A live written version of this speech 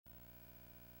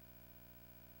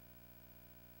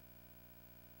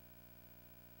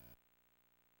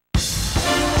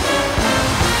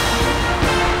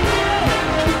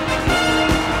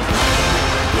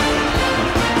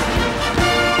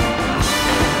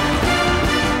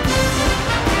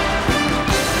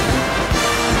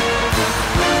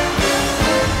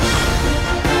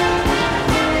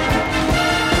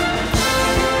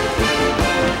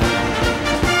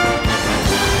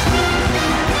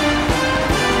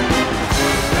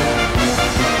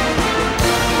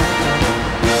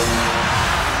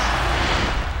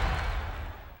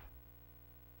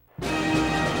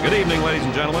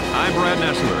gentlemen. I'm Brad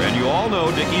Nessler, and you all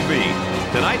know Dickie B.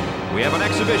 Tonight, we have an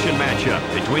exhibition matchup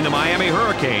between the Miami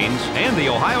Hurricanes and the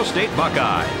Ohio State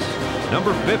Buckeyes.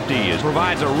 Number 50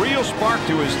 provides a real spark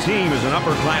to his team as an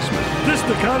upperclassman. This is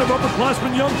the kind of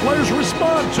upperclassman young players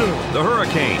respond to. The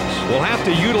Hurricanes will have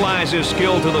to utilize his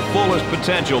skill to the fullest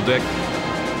potential, Dick.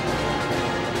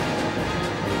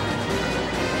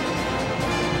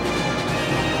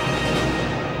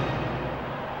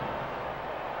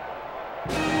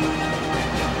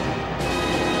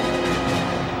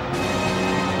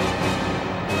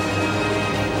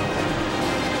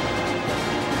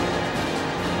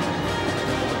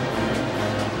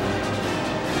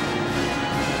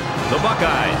 The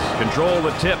Buckeyes control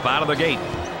the tip out of the gate.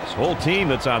 This whole team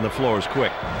that's on the floor is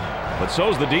quick. But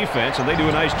so's the defense, and they do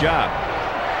a nice job.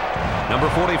 Number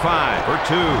 45 for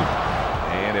 2.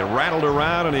 And it rattled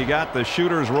around, and he got the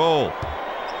shooter's roll.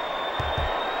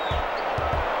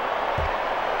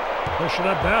 Pushing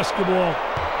that basketball.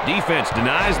 Defense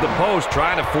denies the post,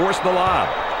 trying to force the lob.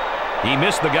 He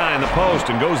missed the guy in the post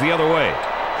and goes the other way.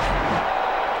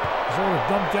 Sort of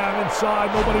dumped down inside.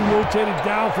 Nobody rotated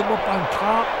down from up on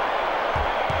top.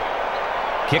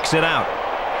 Kicks it out.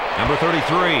 Number 33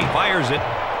 fires it.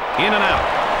 In and out.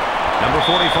 Number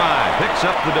 45 picks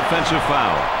up the defensive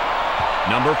foul.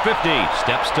 Number 50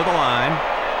 steps to the line.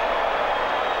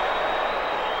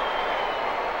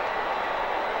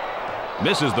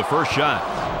 Misses the first shot.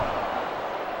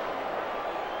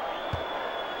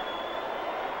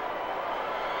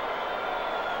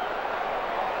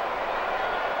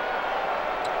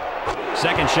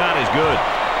 Second shot is good.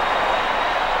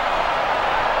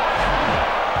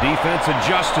 Defense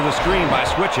adjusts to the screen by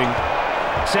switching.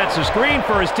 Sets a screen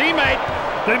for his teammate.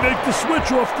 They make the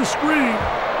switch off the screen.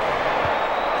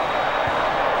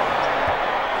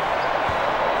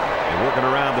 They're working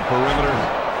around the perimeter.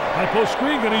 High post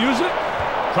screen, going to use it.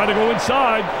 Try to go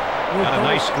inside. Got a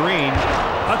nice screen.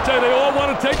 I tell you, they all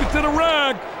want to take it to the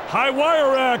rack. High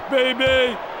wire rack,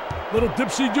 baby. Little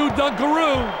dipsy-do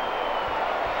dunkaroo.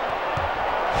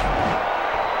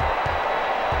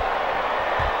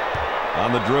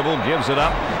 On the dribble, gives it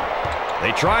up.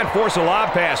 They try and force a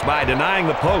lob pass by denying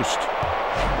the post.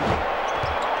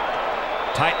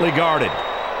 Tightly guarded.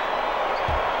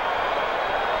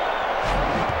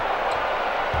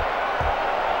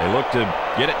 They look to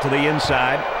get it to the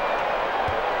inside.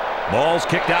 Ball's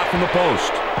kicked out from the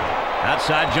post.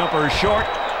 Outside jumper is short.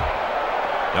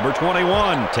 Number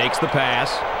 21 takes the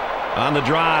pass. On the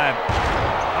drive.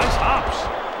 Nice hops.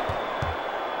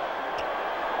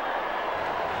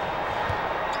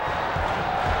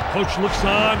 Coach looks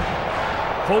on,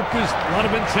 focused, a lot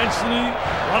of intensity,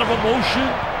 a lot of emotion.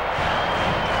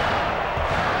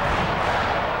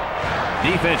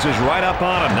 Defense is right up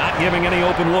on him, not giving any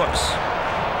open looks.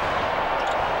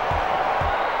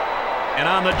 And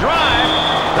on the drive,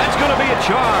 that's going to be a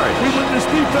charge. We win this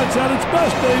defense at its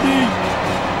best, baby.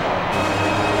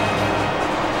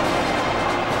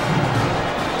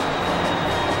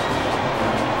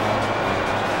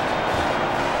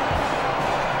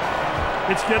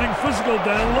 It's getting physical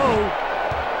down low.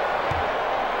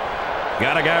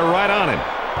 Got a guy right on him.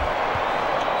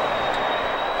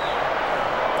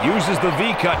 Uses the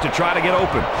V-cut to try to get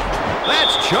open.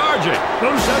 That's charging.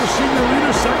 Notice how the senior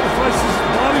leader sacrifices his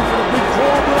body for the big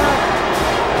callback.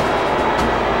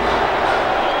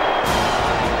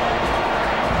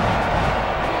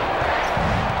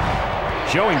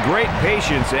 Showing great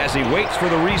patience as he waits for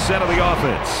the reset of the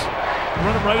offense.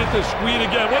 Run him right at the screen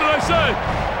again. What did I say?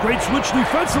 Great switch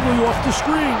defensively off the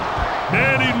screen.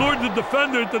 Man, he lured the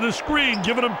defender into the screen,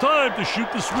 giving him time to shoot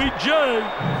the sweet J.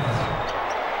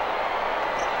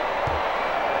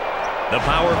 The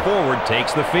power forward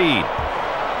takes the feed.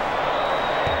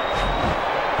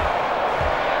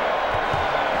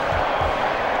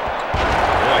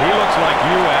 Boy, he looks like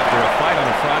you after a fight on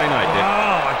a Friday night, Dick.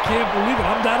 Wow, I can't believe it.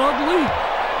 I'm that ugly.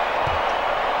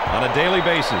 On a daily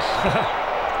basis.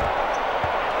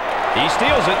 He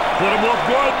steals it. Put him off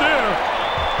guard there.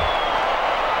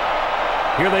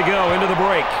 Here they go into the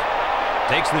break.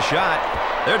 Takes the shot.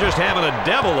 They're just having a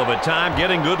devil of a time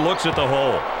getting good looks at the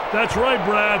hole. That's right,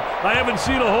 Brad. I haven't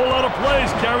seen a whole lot of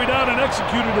plays carried out and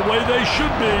executed the way they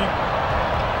should be.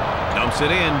 Dumps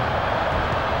it in.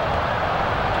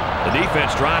 The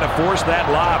defense trying to force that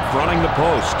lob, fronting the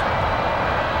post.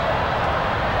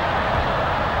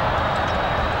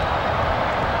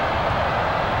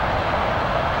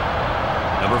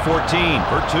 Number 14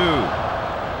 for 2.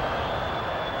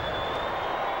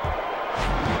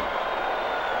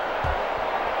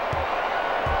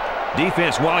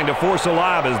 Defense wanting to force a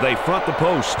lob as they front the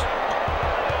post.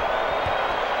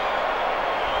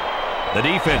 The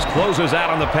defense closes out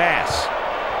on the pass.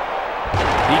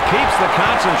 He keeps the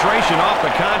concentration off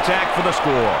the contact for the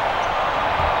score.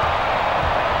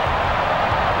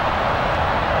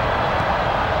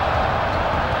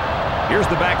 Here's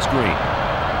the back screen.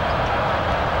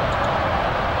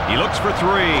 He looks for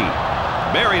three.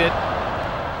 Buried it.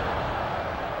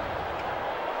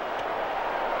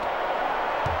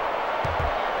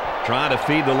 Trying to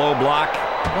feed the low block.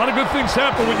 A lot of good things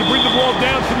happen when you bring the ball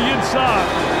down to the inside.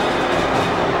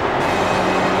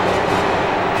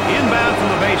 Inbound from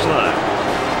the baseline.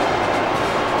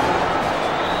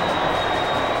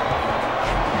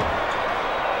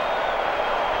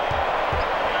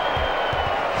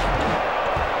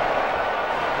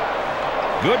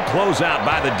 Good closeout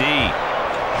by the D.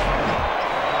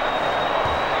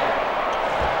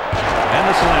 And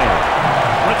the slam.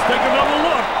 Let's take another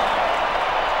look.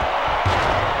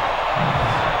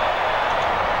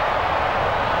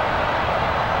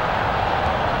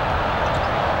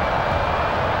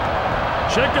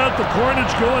 Check out the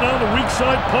carnage going on the weak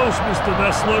side post, Mr.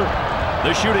 Nessler.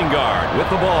 The shooting guard with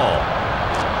the ball.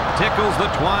 Tickles the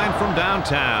twine from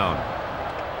downtown.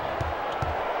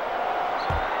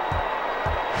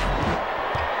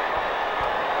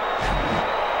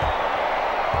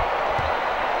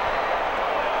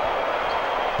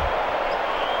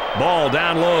 Ball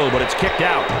down low, but it's kicked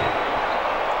out.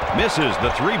 Misses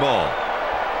the three ball.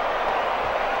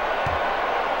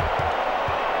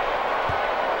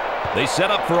 They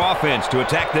set up for offense to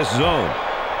attack this zone.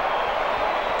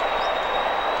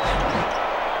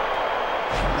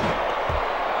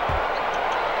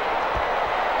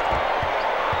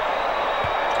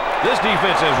 This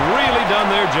defense has really done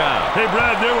their job. Hey,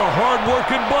 Brad, they're a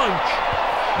hard-working bunch.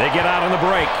 They get out on the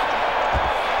break.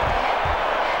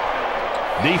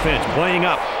 Defense playing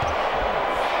up.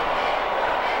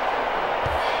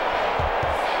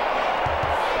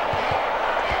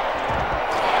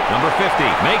 Number 50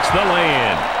 makes the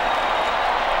lay-in.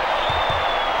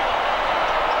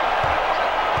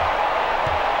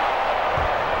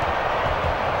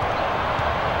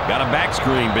 Got a back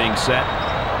screen being set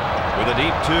with a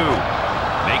deep two.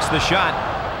 Makes the shot.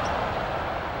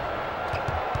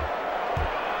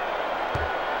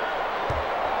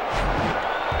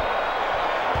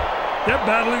 They're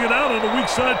battling it out on the weak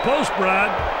side post, Brad.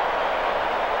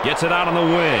 Gets it out on the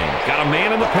wing. Got a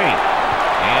man in the paint.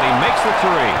 And he makes the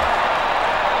three.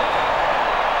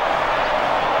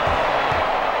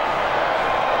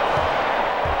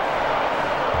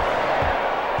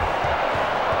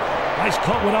 Nice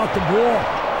cut without the ball.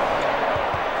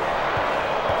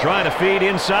 Trying to feed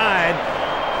inside.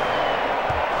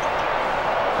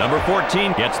 Number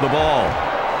 14 gets the ball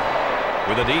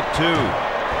with a deep two.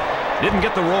 Didn't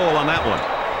get the roll on that one.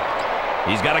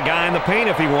 He's got a guy in the paint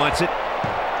if he wants it.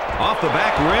 Off the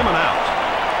back rim and out.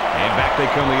 And back they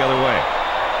come the other way.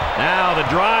 Now the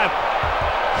drive.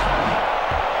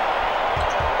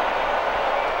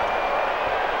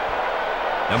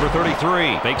 Number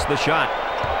 33 fakes the shot.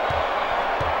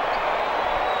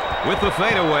 With the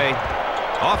fadeaway.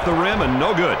 Off the rim and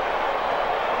no good.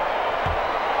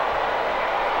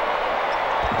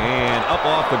 And up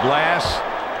off the glass.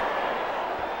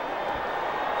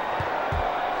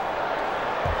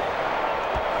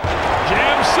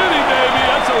 Jam City, baby.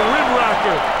 That's a rim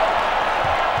racker.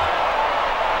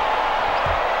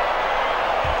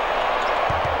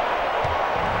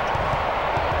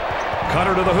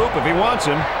 Cutter to the hoop if he wants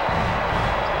him.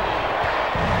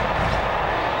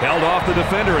 Held off the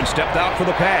defender and stepped out for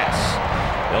the pass.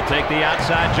 They'll take the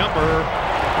outside jumper.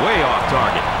 Way off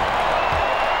target.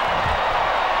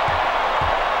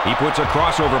 He puts a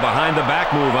crossover behind the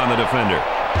back move on the defender.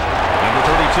 Number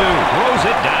 32 throws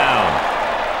it down.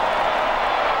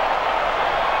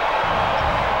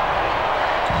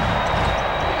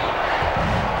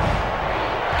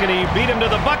 Can he beat him to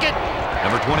the bucket?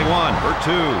 Number 21 for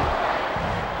two.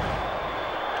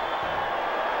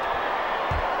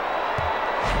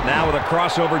 Now with a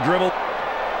crossover dribble.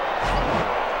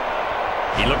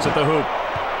 He looks at the hoop.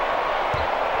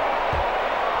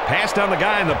 Passed on the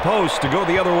guy in the post to go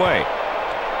the other way.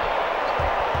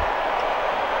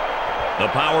 The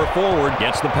power forward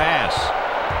gets the pass.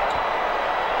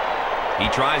 He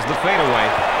tries the fadeaway.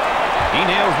 He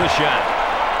nails the shot.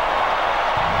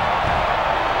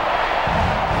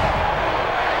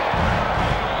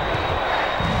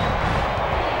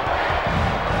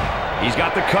 He's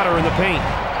got the cutter in the paint.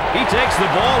 He takes the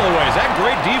ball away. Is that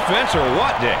great defense or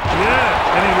what, Dick?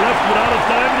 Yeah, and he left without a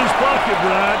dime in his pocket,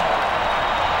 Brad.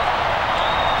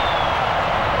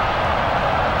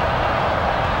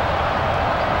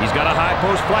 He's got a high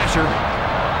post flasher.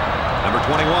 Number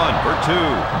 21 for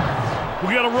two.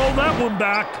 We got to roll that one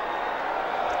back.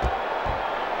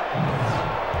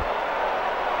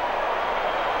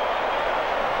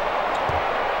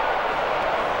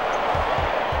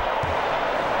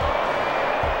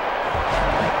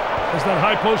 There's that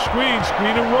high post screen.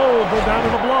 Screen and roll. Go down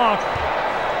to the block.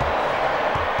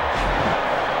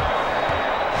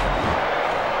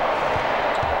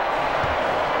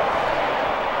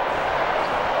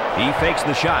 He fakes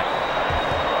the shot.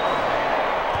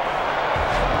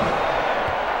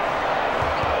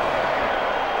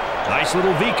 Nice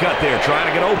little V-cut there, trying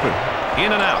to get open.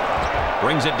 In and out.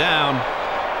 Brings it down.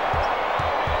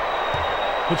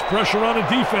 Puts pressure on the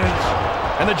defense.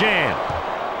 And the jam.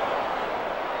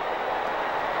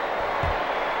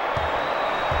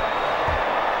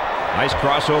 Nice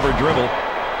crossover dribble.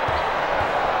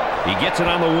 He gets it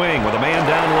on the wing with a man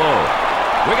down low.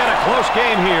 We got a close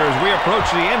game here as we approach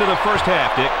the end of the first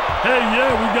half, Dick. Hey, yeah,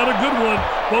 we got a good one.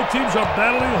 Both teams are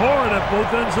battling hard at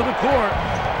both ends of the court.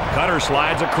 Cutter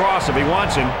slides across if he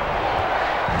wants him.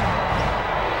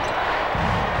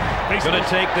 He's going to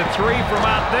take the three from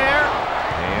out there.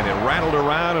 And it rattled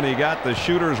around, and he got the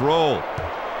shooter's roll.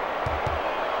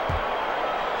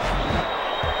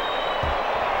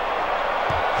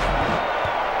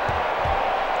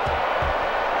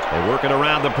 They work it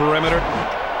around the perimeter.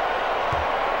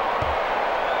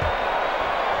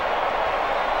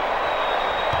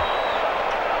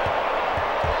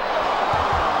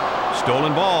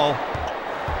 Stolen ball.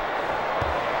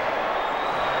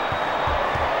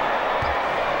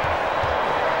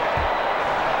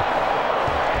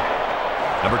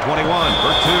 Number 21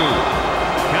 for two.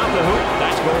 Count the hoop.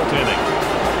 That's goaltending.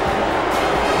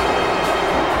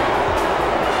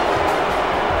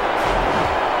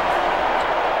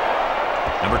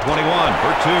 Number 21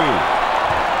 for two.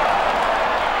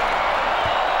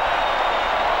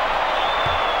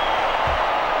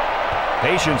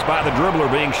 Patience by the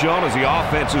dribbler being shown as the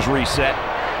offense is reset.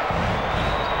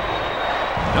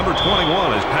 Number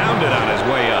 21 is pounded on his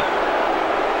way up.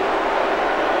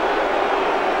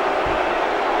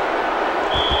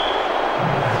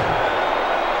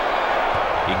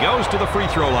 He goes to the free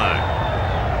throw line.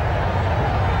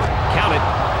 Count it.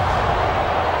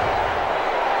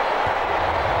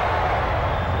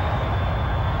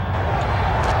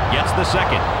 Gets the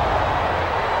second.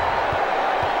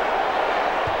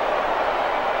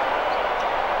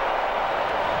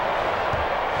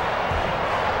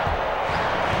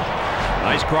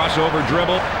 Nice crossover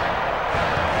dribble.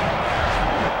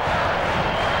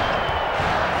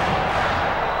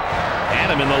 Had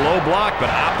him in the low block, but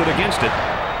opted against it.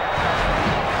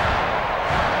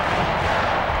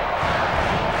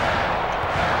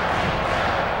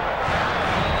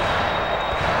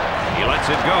 He lets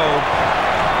it go.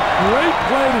 Great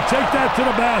play to take that to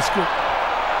the basket.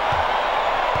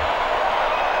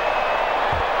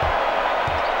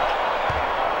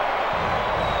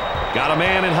 Got a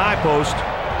man in high post.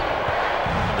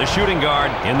 The shooting guard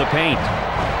in the paint.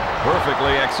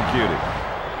 Perfectly executed.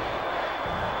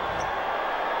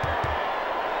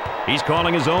 He's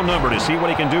calling his own number to see what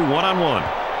he can do one-on-one.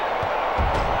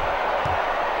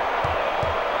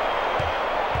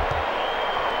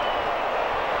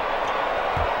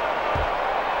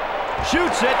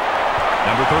 Shoots it.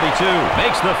 Number 32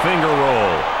 makes the finger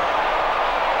roll.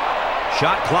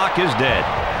 Shot clock is dead.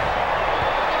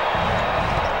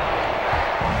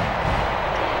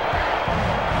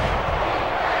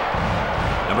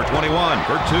 Number 21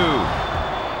 for two.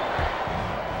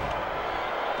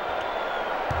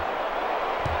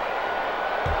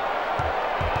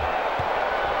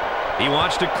 He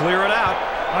wants to clear it out.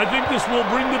 I think this will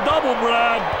bring the double,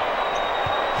 Brad.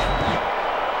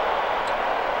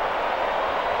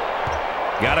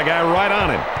 Got a guy right on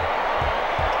him.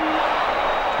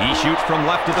 He shoots from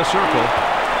left of the circle.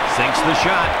 Sinks the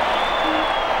shot.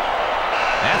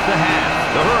 At the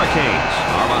half, the Hurricanes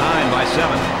are behind by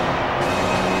 7.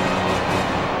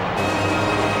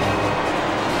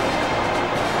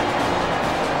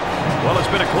 Well,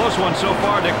 it's been a close one so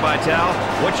far, Dick Vitale.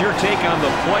 What's your take on the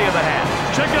play of the half?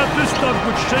 Check out this dunk,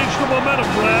 which changed the momentum,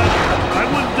 Brad. I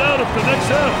wouldn't doubt if the next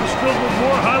half is filled with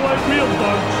more highlight reel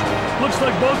dunks. Looks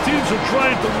like both teams are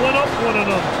trying to one-up one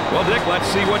another. Well, Dick, let's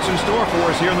see what's in store for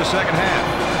us here in the second half.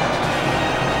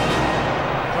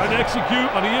 Trying to execute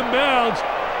on the inbounds.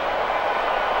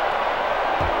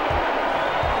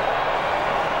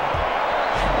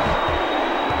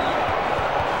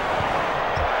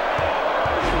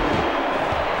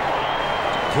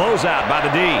 Close out by the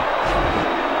D.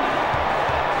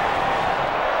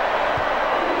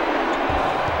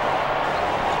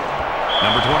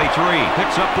 Number 23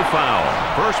 picks up the foul.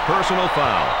 First personal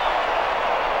foul.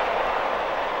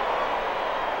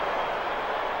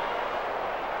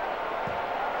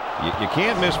 You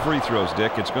can't miss free throws,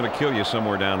 Dick. It's going to kill you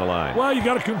somewhere down the line. Well, you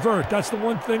got to convert. That's the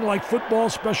one thing, like football,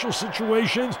 special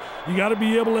situations, you got to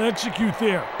be able to execute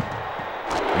there.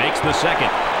 Makes the second.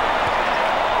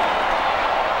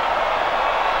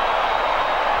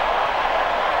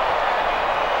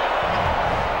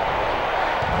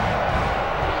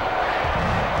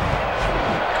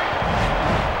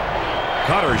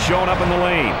 Cutter's showing up in the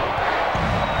lane.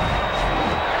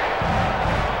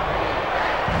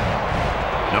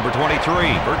 Number 23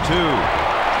 for 2.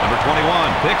 Number 21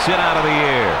 picks it out of the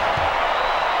air.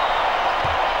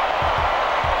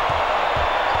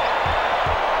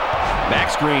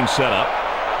 Back screen set up.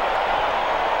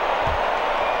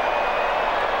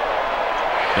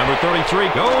 Number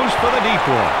 33 goes for the deep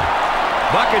one.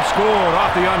 Bucket scored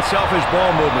off the unselfish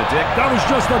ball movement, Dick. That was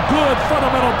just a good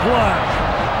fundamental play.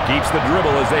 Keeps the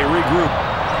dribble as they regroup.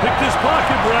 Pick this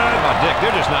pocket, Brad. Oh, Dick,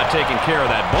 they're just not taking care of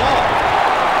that ball.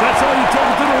 That's how you take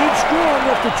it to the hoop scoring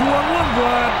off the 2-on-1,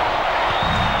 Brad.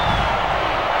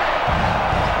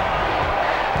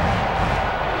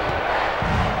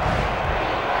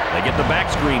 They get the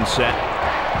back screen set.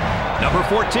 Number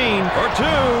 14 for 2.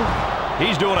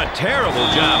 He's doing a terrible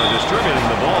job of distributing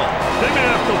the ball. They may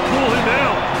have to pull him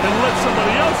out and let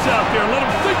somebody else out there and let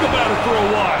him think about it for a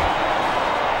while.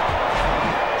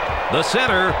 The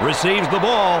center receives the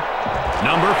ball.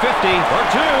 Number 50 for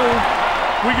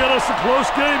 2. We got us a close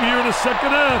game here in the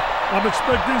second half. I'm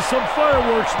expecting some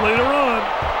fireworks later on.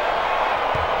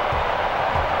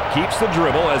 Keeps the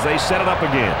dribble as they set it up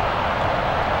again.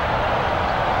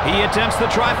 He attempts the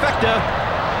trifecta.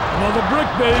 Another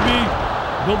brick, baby.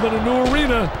 Building a new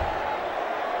arena.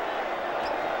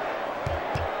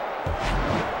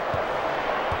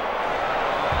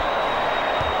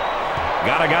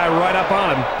 Got a guy right up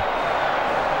on him.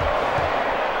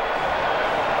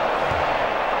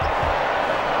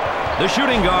 The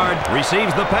shooting guard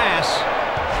receives the pass.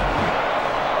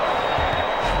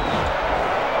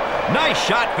 Nice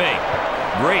shot fake.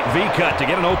 Great V-cut to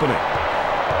get an opening.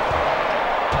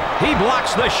 He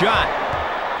blocks the shot.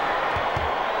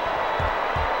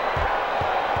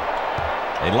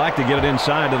 They'd like to get it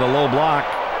inside to the low block.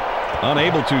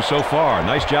 Unable to so far.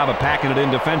 Nice job of packing it in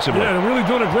defensively. Yeah, they're really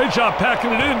doing a great job packing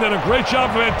it in. Then a great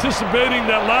job of anticipating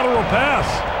that lateral pass.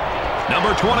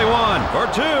 Number 21 for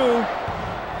 2.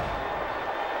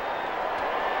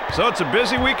 So it's a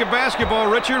busy week of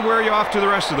basketball, Richard. Where are you off to the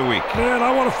rest of the week? Man,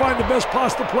 I want to find the best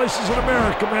pasta places in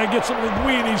America, man. Get some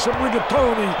linguine, some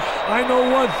rigatoni. I know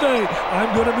one thing.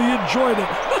 I'm going to be enjoying it.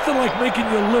 Nothing like making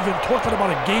your living talking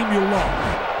about a game you love.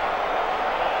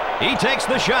 He takes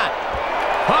the shot.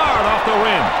 Hard off the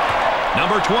rim.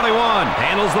 Number 21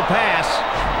 handles the pass.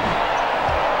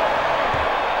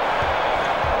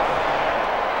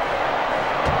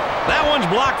 That one's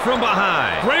blocked from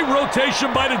behind. Great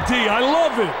rotation by the D. I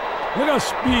love it. Look at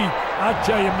speed. I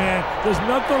tell you, man, there's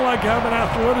nothing like having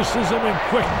athleticism and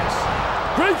quickness.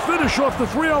 Great finish off the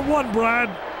 3-on-1, Brad.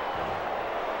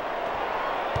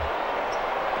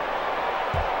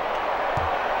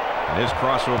 His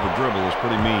crossover dribble is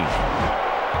pretty mean.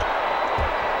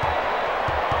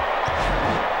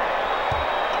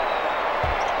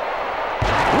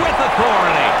 With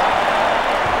authority.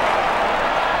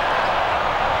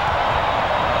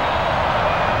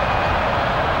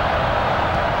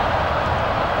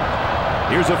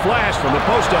 Here's a flash from the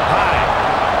post up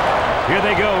high. Here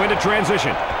they go into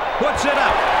transition. Puts it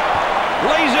up.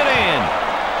 Lays it in.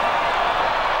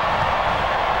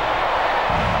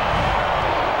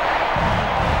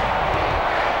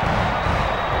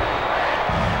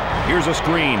 Here's a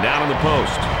screen down in the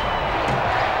post.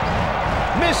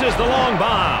 Misses the long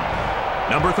bomb.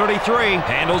 Number 33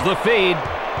 handles the feed.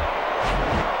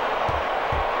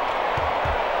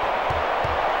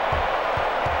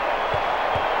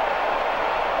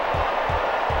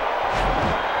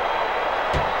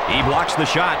 He blocks the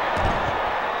shot.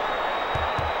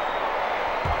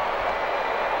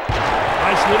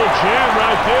 Nice little jam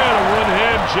right there. A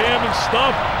one-hand jam and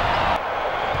stuff.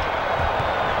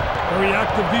 Very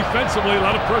active defensively. A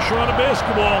lot of pressure on the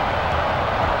basketball.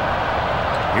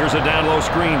 Here's a down-low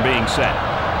screen being set.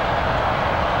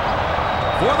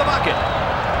 For the bucket.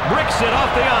 Bricks it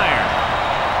off the iron.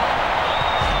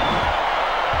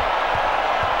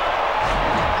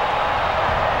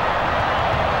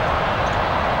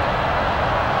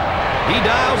 He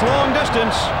dials long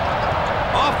distance.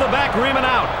 Off the back rim and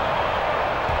out.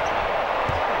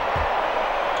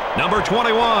 Number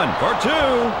 21 for 2.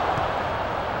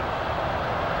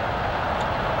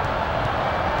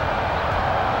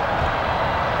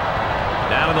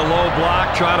 Down in the low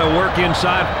block, trying to work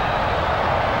inside.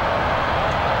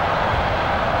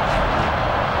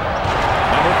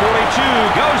 Number 42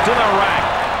 goes to the rack.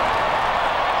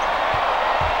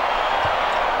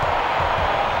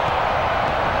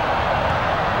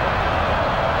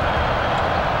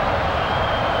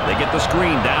 They get the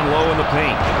screen down low in the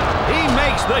paint. He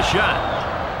makes the shot.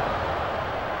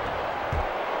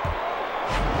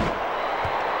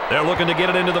 They're looking to get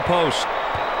it into the post.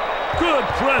 Good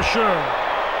pressure.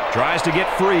 Tries to get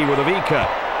free with a V-cut.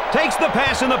 Takes the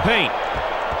pass in the paint.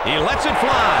 He lets it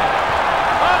fly.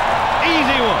 Up,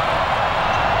 easy one.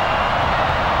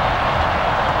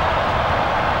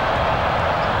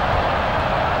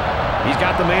 He's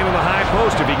got the man in the high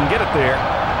post if he can get it there.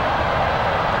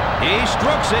 He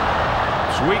strokes it.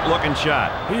 Sweet-looking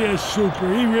shot. He is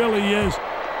super. He really is.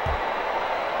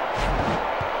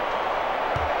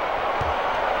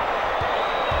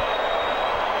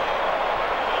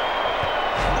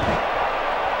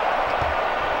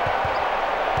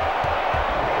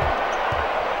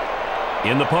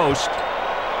 In the post.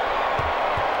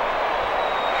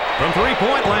 From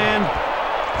three-point land.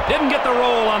 Didn't get the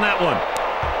roll on that one.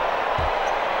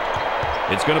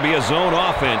 It's going to be a zone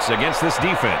offense against this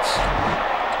defense.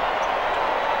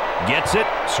 Gets it.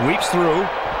 Sweeps through.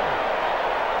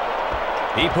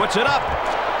 He puts it up.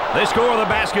 They score the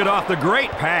basket off the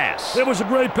great pass. It was a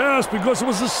great pass because it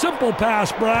was a simple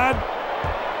pass, Brad.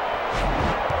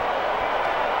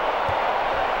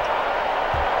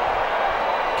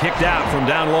 Kicked out from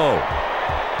down low.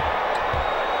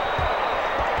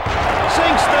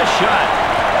 Sinks the shot.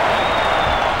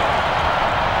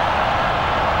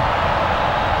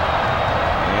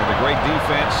 And the great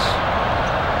defense.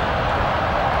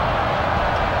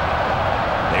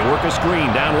 They work a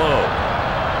screen down low.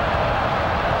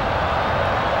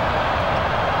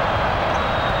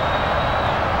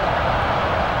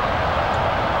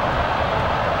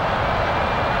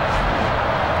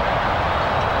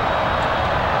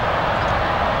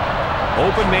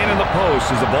 Open man in the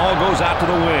post as the ball goes out to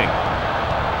the wing.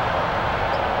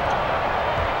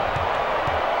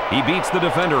 He beats the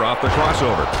defender off the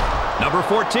crossover. Number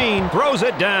 14 throws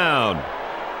it down.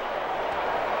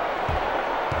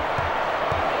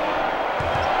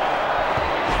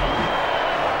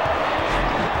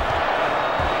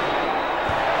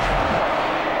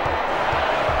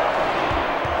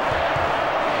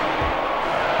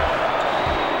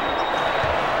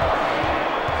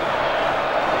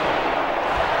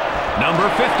 Number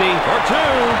 50 for two.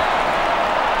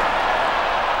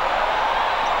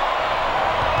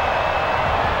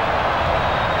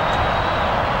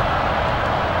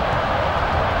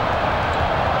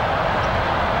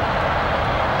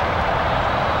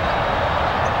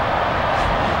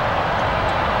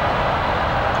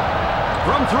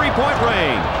 From three-point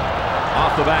range.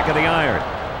 Off the back of the iron.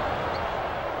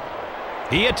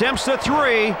 He attempts the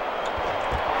three.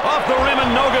 Off the rim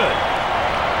and no good.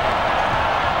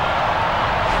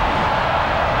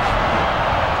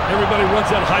 Everybody runs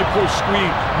that high post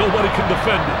screen. Nobody can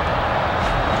defend it.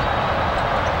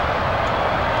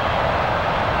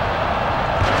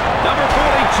 Number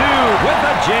 42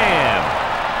 with a jam.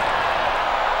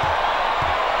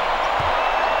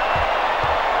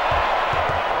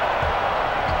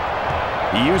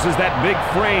 He uses that big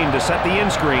frame to set the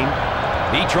in screen.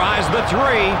 He tries the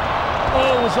three.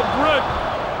 Oh, it was a brick.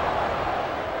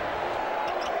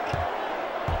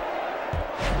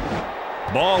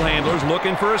 Ball handlers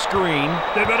looking for a screen.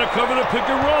 They better cover the pick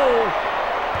and roll.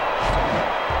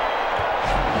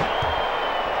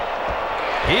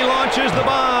 He launches the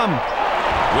bomb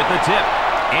with the tip.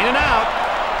 In and out.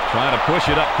 Trying to push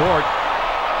it up court.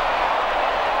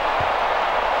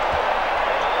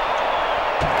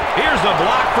 Here's a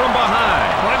block from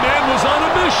behind. My man was on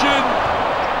a mission.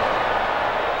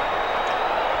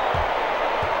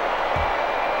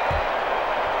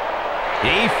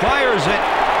 He fires it.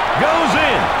 Goes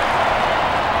in.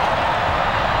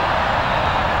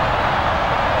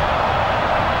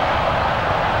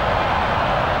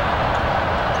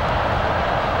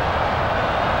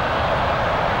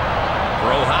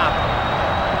 Throw hop.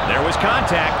 There was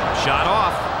contact. Shot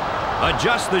off.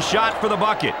 Adjusts the shot for the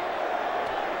bucket.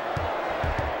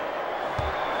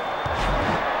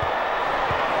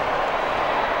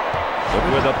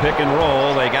 With a pick and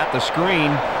roll, they got the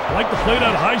screen. I like to play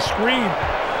that high screen.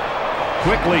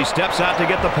 Quickly steps out to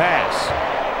get the pass.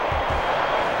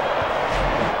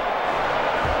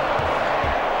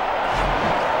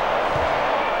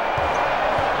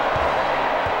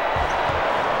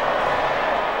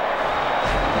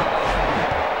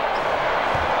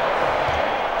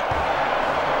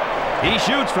 He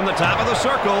shoots from the top of the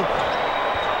circle.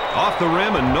 Off the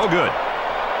rim and no good.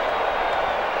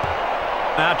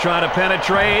 Now trying to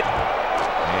penetrate.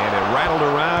 And it rattled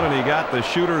around and he got the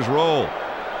shooter's roll.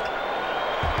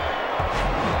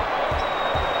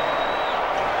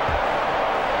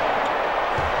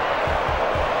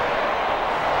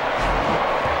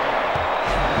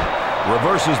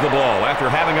 Reverses the ball after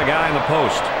having a guy in the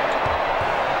post.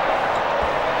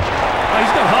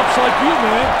 He's got hops like you,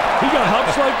 man. He got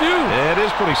hops like you. It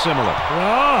is pretty similar.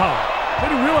 Wow. I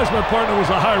didn't realize my partner was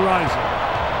a high riser.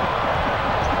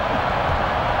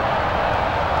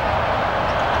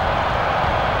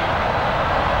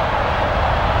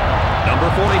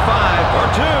 for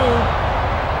two.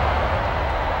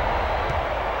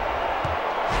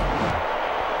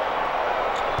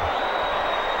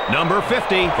 Number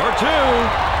 50 for two.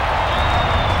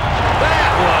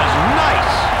 That was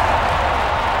nice.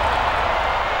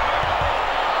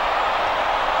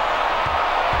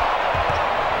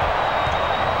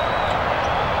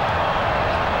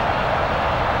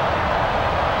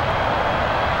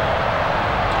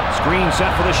 Screen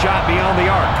set for the shot beyond the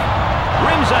arc.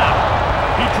 Rims out.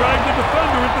 He dragged the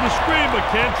defender into the screen, but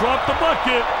can't drop the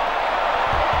bucket.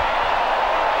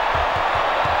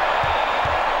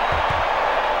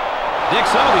 Dick,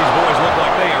 some of these boys look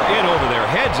like they are in over their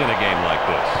heads in a game like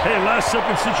this. Hey,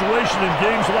 last-second situation in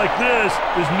games like this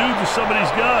is new to some of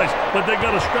these guys, but they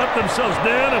got to strap themselves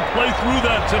down and play through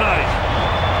that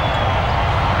tonight.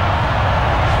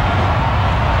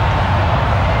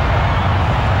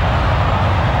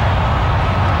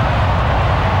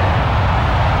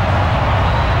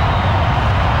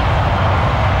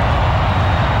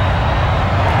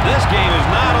 This game is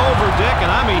not over, Dick,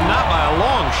 and I mean not by a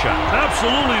long shot.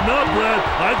 Absolutely not, Brad.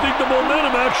 I think the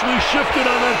momentum actually shifted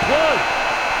on that play.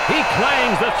 He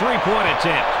clangs the three-point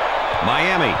attempt.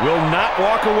 Miami will not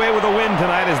walk away with a win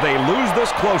tonight as they lose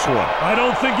this close one. I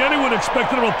don't think anyone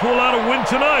expected them to pull out a win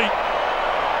tonight.